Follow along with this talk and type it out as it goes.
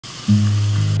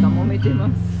てま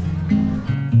す。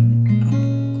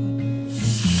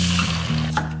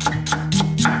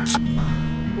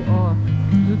あ、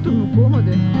ずっと向こうま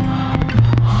で。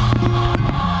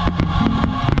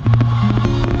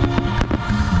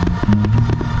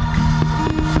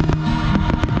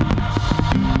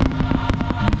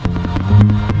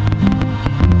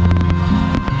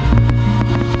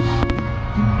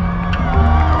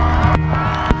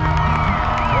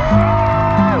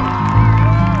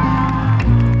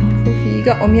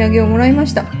がお土産をもらいま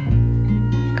した。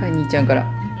かい兄ちゃんから。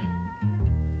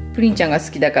プリンちゃんが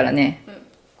好きだからね。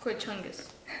これちゃんで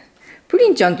す。プリ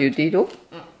ンちゃんって言っていいの？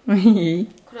いい？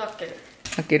これ開ける。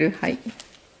開ける？はい。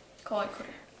かわいいこれ。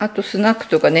あとスナック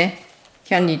とかね、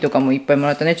キャンディーとかもいっぱいも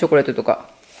らったね、チョコレートとか。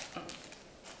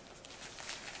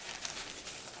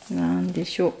なんで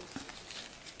しょう。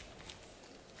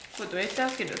これどうやって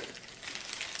開ける？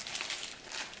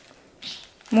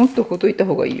もっとほどいた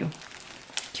方がいいよ。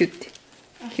キュッて。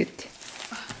キュッて。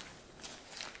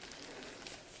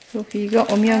ソフィーがお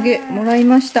土産もらい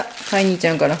ました。かい兄ち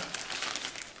ゃんから。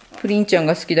プリンちゃん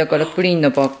が好きだからプリン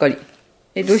のばっかり。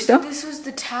え、どうした？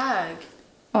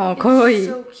ああ、かわいい。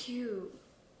そ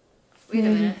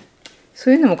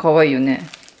ういうのもかわいいよね。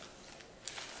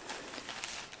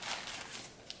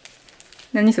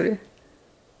何それ？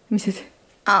見せて。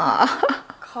あ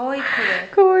あ。かわいいこ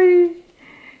れ。かわいい。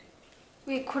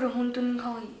これ本当に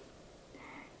かわいい。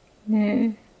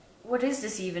ねえ。What is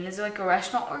this even? Is it like a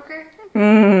restaurant worker? ウ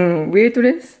ェイト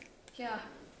レス？ Yeah.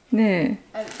 ね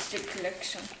え。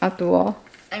あとは？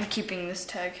 I'm keeping this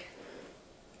tag.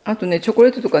 あとね、チョコレ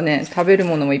ートとかね、食べる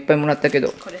ものもいっぱいもらったけ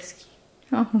ど。これ好き。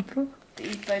あ、ほんと？で、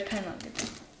いっぱいペンあげて。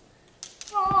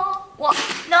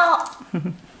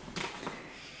No!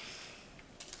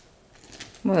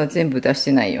 まだ全部出し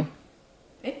てないよ。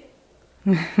え？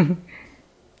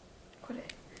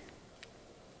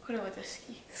これ私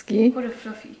好き。好き？これフ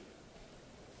ラフィー。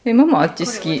え、ママあっち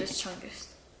好き。これ私チャンガ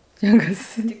ス。チャンガ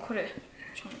ス。で、これ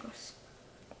チャンガス。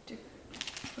で、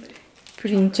これ。プ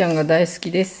リンちゃんが大好き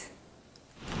です。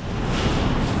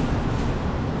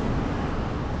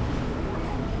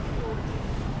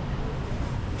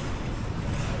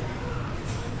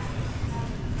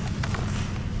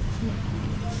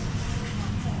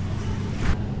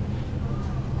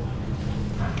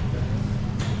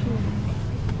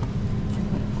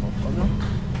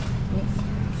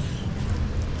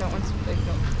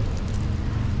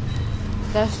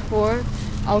That's 4.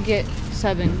 I'll get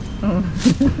 7.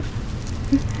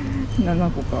 7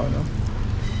個買うの。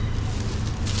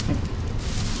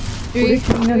これ気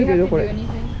になるけどこれ。Is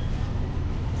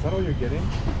that all you're getting?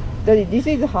 Daddy, this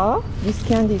is hard? This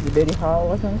candy is very hard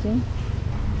or something?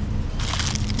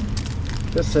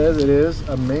 This says it is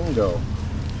a mango.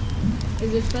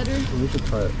 Is this better? We should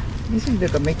try it. This is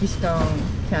like a Mexican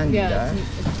candy, Yeah, right? it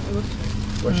looks.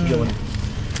 Well, I should get one.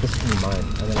 This can be mine,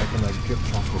 and then I can like drip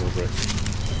chocolate over it.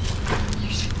 You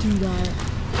should do that.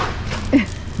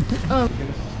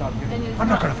 I'm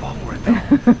not gonna fall for it though.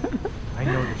 I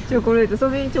know this. チョコレート、そ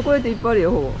れにチョコレートいっぱいある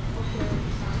よ、ほぼ。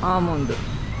アーモンド。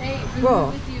わ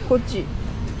あ、こっち。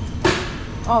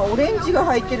あ、オレンジが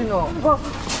入ってるの。わ、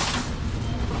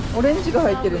オレンジが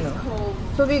入ってるの。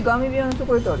それガミビアのチョ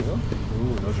コレートあるよ。Ooh,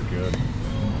 those are good.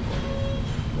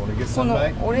 Want to get こ some の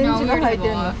bag? オレンジが入って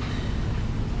るの。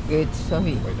ゲッツサフ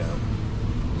ィー。 Way down.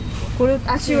 これ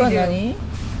あっちは何？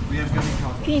 We have gummy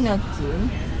chocolate. ピーナッツ？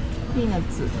ピーナッ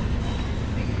ツ。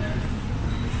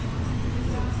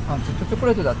あ、ちょっとチョコ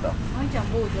レートだった。あいちゃん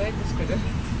もうどうやって作る？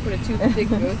これチューブテッ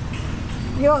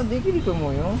ク？いや、できると思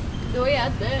うよ。どうや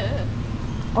って？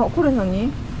あ、これ何？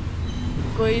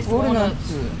ゴイスウォルナッ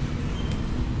ツ。ツ。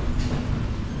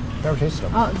 Never tasted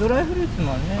them. あ、ドライフルーツ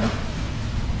もあるね。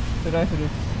ドライフルー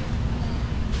ツ。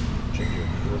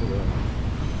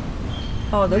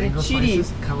 あ、だってチリ。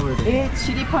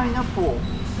チリパイナップル。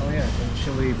Oh yeah, and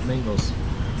chili mangoes.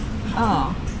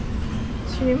 ああ。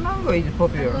チリマンゴー is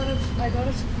popular. I got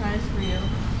a surprise for you. I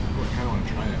kind of want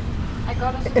to try it. I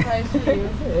got a surprise for you.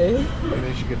 Maybe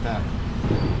I should get that.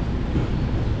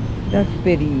 ラズ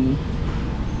ベリー、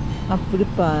アップル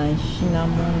パイ、シナ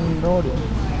モンロール、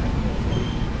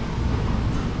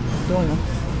ドーナツ、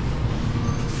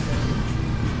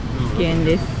危険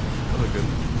です。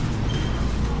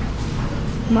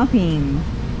マフィン、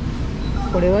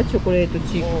これはチョコレート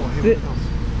チップ。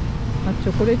あ、チ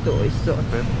ョコレート美味しそう。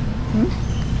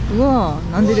うわ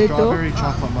ぁ、なんで冷凍？ Strawberry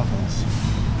chocolate muffins.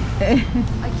 I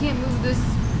can't move this.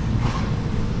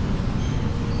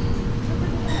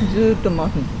 ずーっとマ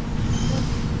フィン。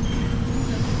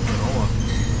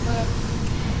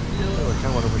I kind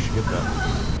of wonder if we should get that.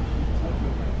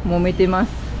 揉めてま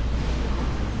す。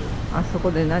あそこ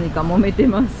で何か揉めて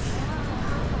ます。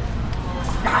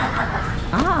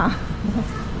ああ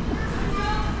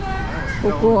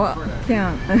ここはキ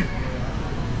ャン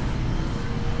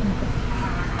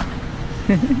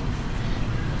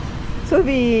ソフ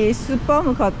ィースパ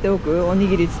ム買っておく。おに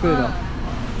ぎり作るの。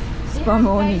スパ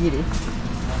ムおにぎり。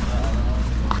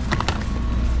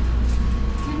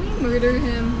 Can you murder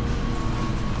him?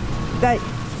 だいス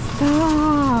ター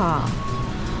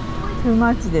トゥー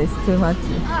マッチです。トゥーマッチ。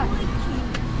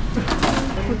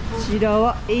こちら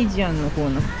はエイジアンのコー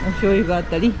ナー。お醤油があっ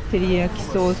たり、照り焼き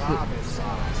ソース、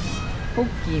ポッ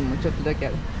キーもちょっとだけあ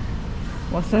る。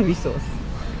わさびソース。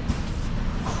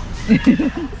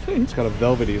 It's got a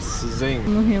velvety zing. こ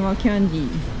の辺はキャンディ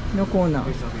ーのコーナー。も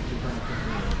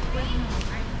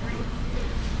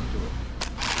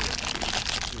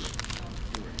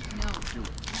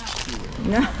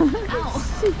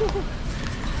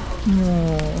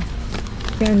う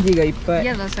キャンディーがいっぱい。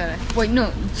 Yeah, that's alright. Wait,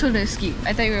 no, so ski.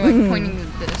 I thought you were like pointing at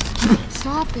this.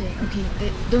 Stop it. Okay,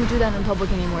 don't do that in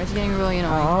public anymore. It's getting really annoying.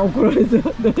 ああ怒られちゃった。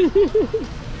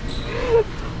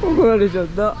怒られちゃっ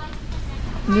た。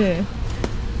ねえ。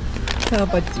サー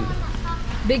パッチ。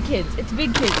 Big kids. It's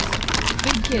big kids.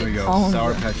 Big There we kids. go. Oh,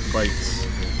 Sour yeah. Patch Bites.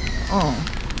 ああ。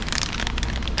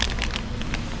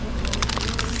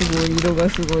すごい色が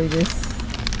すごいです。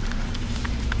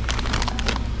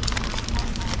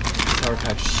 Sour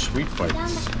Patch Sweet Bites.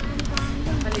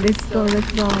 レッツゴーレッ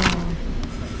ツゴー。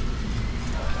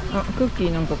あ、クッキ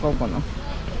ーなんか買おうかな。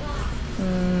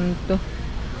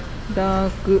ダー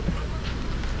ク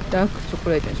チョコ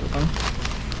レートにしようかな。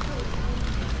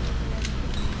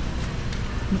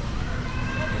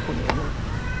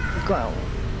う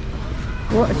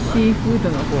わ、シーフード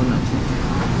のコーナー。こ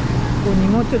こに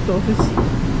もちょっとお寿司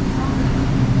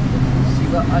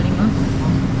があります。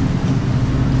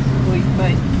すごいいっぱ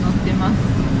い乗ってます。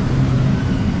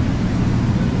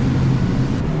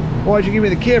 Why'd you give me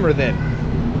the camera then?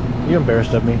 You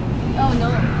embarrassed of me. Oh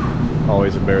no.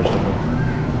 Always embarrassed of me.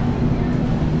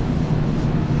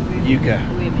 Yuka,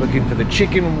 looking for the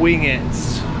chicken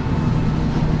wingettes.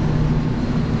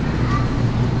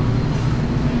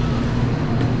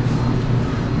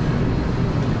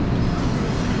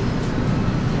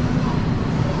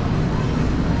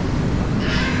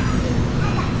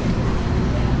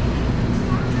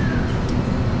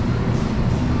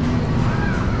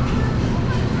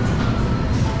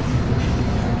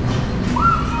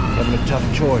 Having a tough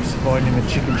choice, finding a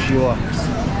chicken she likes.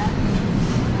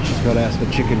 She's got to ask the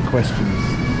chicken questions.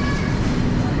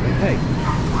 Hey,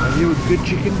 are you a good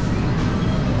chicken?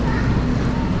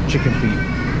 Chicken feet.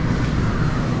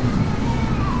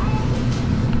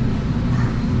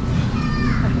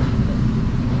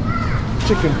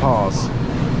 Chicken paws.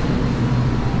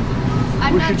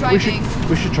 I'm not driving.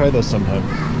 We should try those sometime.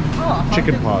 Oh,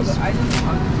 Chicken paws.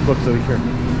 Look, over here.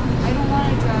 I don't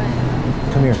want to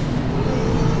drive. Come here.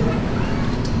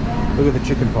 Look at the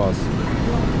chicken paws.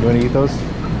 You want to eat those?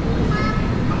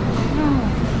 No.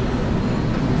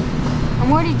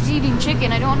 I'm already eating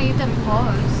chicken. I don't want to eat them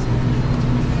paws.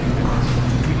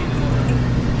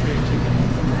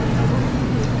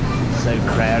 So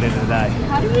crowded today.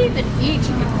 How do you even eat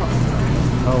chicken paws?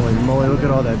 Holy moly, look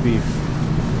at all that beef.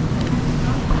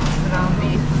 Ground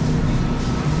beef.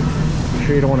 You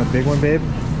sure you don't want a big one, babe?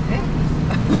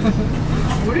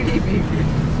 Really big.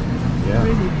 Yeah.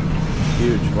 Really big.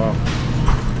 Huge, wow.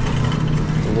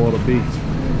 It's a lot of beef.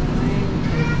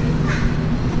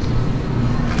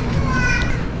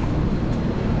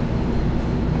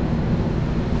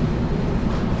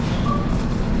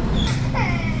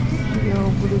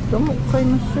 Yogurt も買い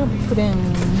ましょう。プレーン。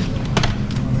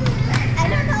 I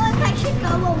don't know if I should go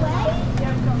away.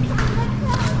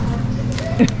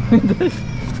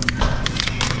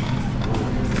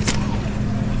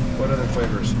 What other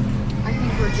flavors? I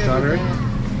think we're good. Strawberry? With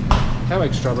that. I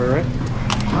like strawberry, right?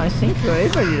 I think so.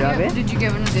 Everybody love Yeah, it. did you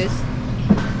get one of this?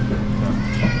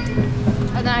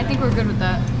 And then I think we're good with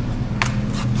that.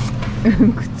 く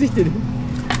っついてる。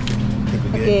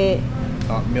Okay.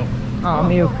 Milk. Ah,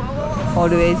 milk.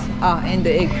 Always. Ah, and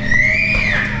the egg.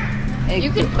 Egg.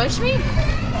 You can push me?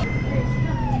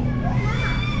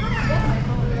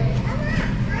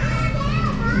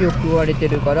 よく割れて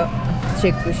るからチ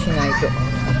ェックしないと。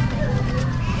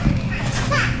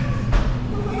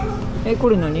え、こ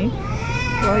れ何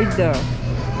？Why is that?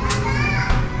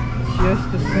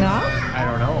 Just snack? I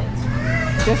don't know.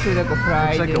 Just like a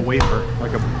fried. It's like a wafer,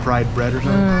 like a fried bread or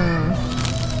something.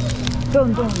 ど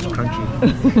んどん。 Crunchy.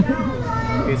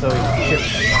 Okay, so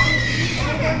chips.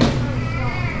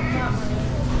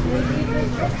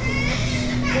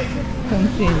 コン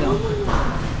テーナー。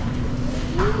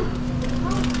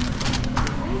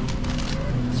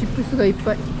チップスがいっ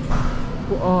ぱい。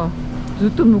ああ、ず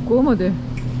っと向こうまで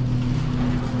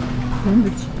全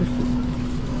部チップス。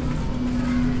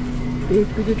ベー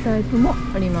クルタイプも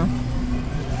あります。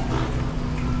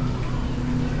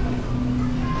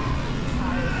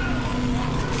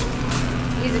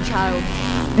He's a child.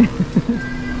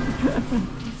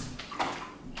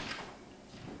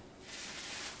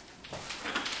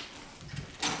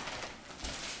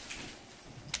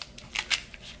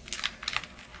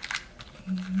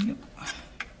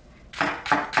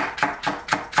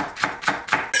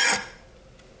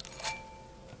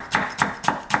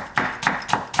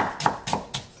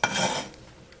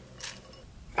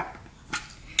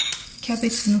 キャベ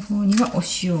ツの方にはお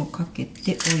塩をかけ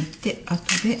ておいて、後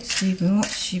で水分を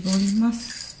絞りま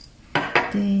す。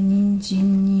で、人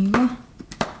参には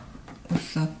お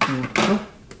砂糖と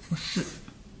お酢。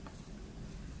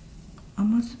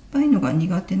甘酸っぱいのが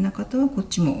苦手な方はこっ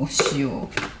ちもお塩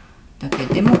だけ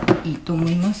でもいいと思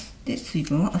います。で、水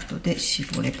分は後で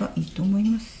絞ればいいと思い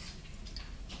ます。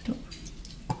は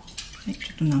い、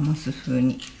ちょっとなます風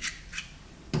に。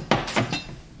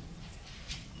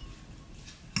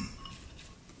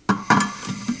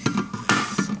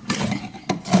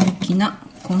大きな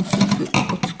コーンスー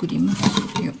プを作ります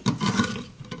よ。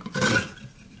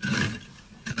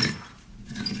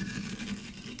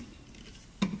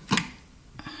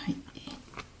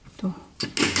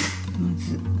ま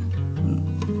ず、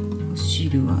お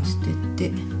汁は捨て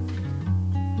て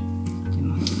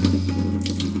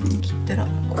切ったら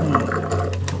コーン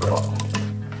とか、こ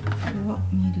れは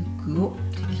ミルクを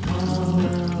適当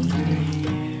に入れ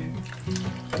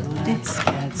て、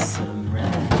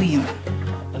ブイヨン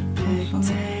塩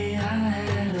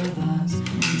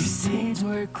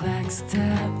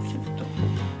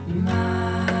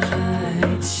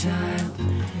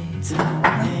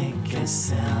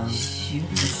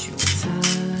コショ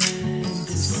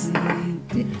ウ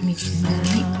で水に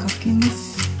かけます。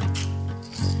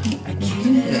5分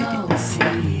ぐらいでスー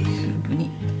プに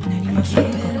なります。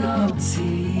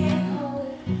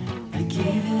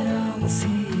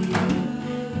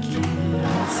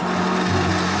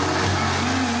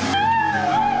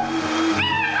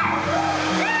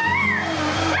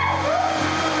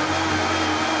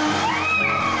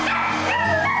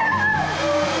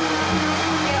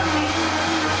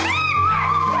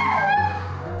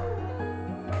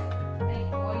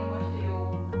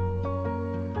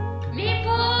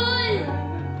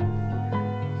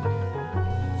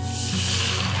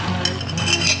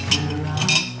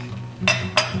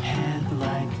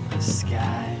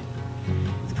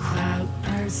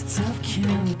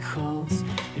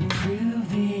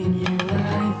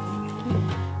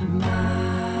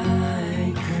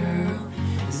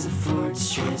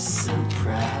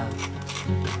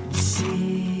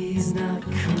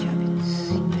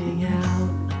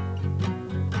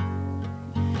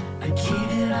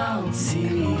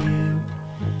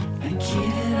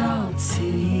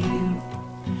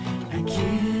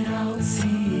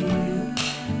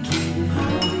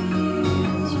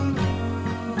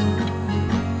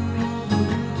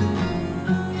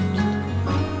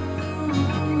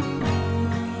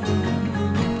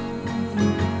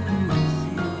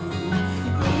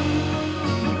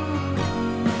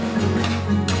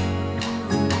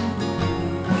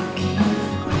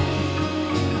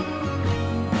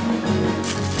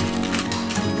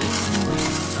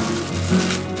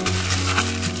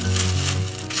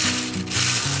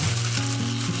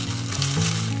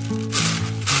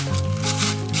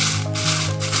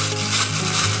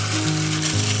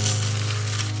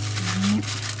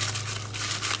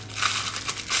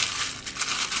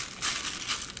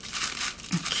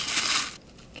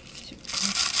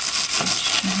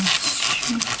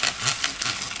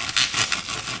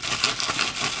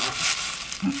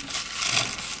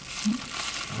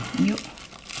よっ。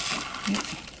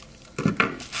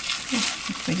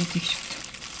ぱい出てきちゃった。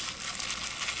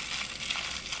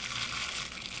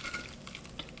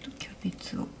ちょっとキャベ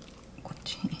ツをこっ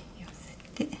ちに寄せ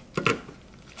て出来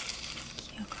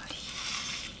上がり。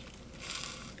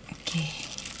 OK。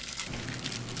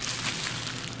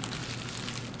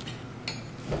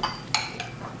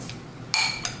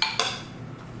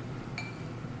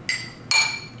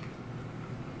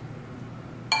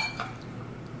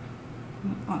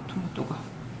あ、トマトが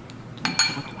取らな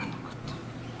かった。こ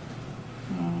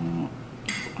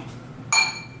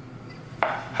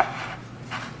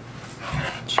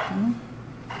っちかな、こ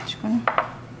っちかな。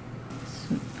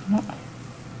スープの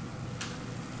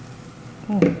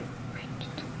おお、入っちゃっ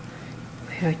た。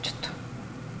入っちゃった。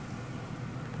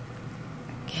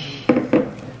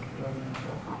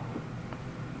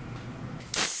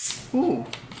おお。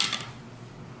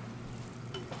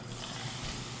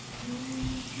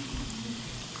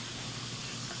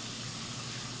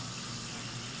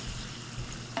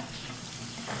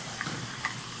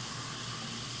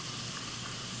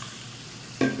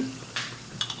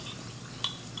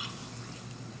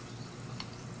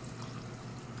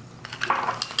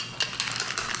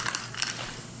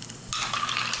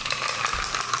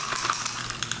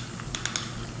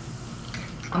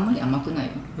で甘くない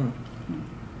よ。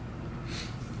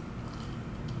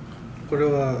これ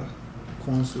は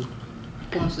コーンスープ。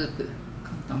コーンスープ、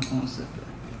簡単コーンスープ。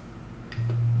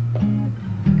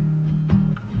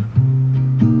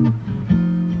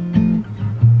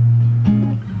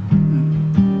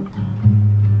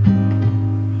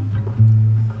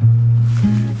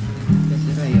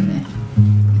辛いよね。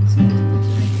いつもと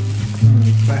辛いけど。い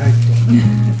っぱい入ってる。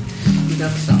具だ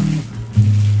くさん。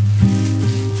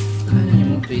カイロに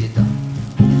もっと入れた。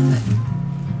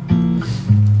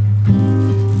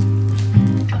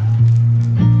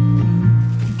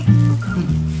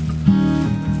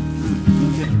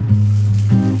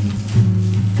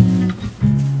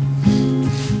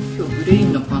プレー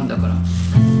ンのパンだからあん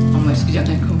まり好きじゃ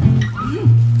ないかも。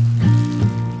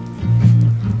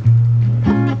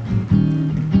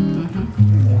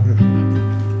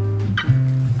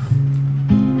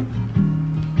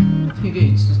ヒゲ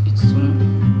いつそのニ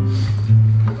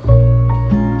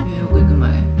ューヨーク行く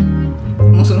前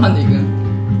もうそのなんで行くん？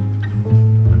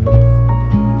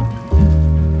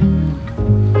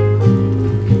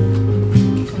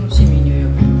楽しみニューヨ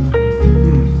ーク。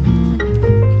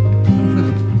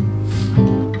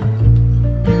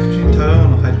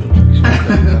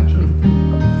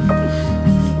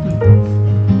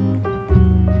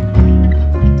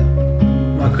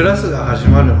クラスが始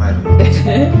まる前に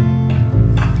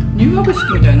入学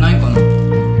式みたいなのないかな。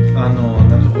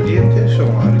なんかオリエンテーショ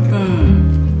ンはあるけど、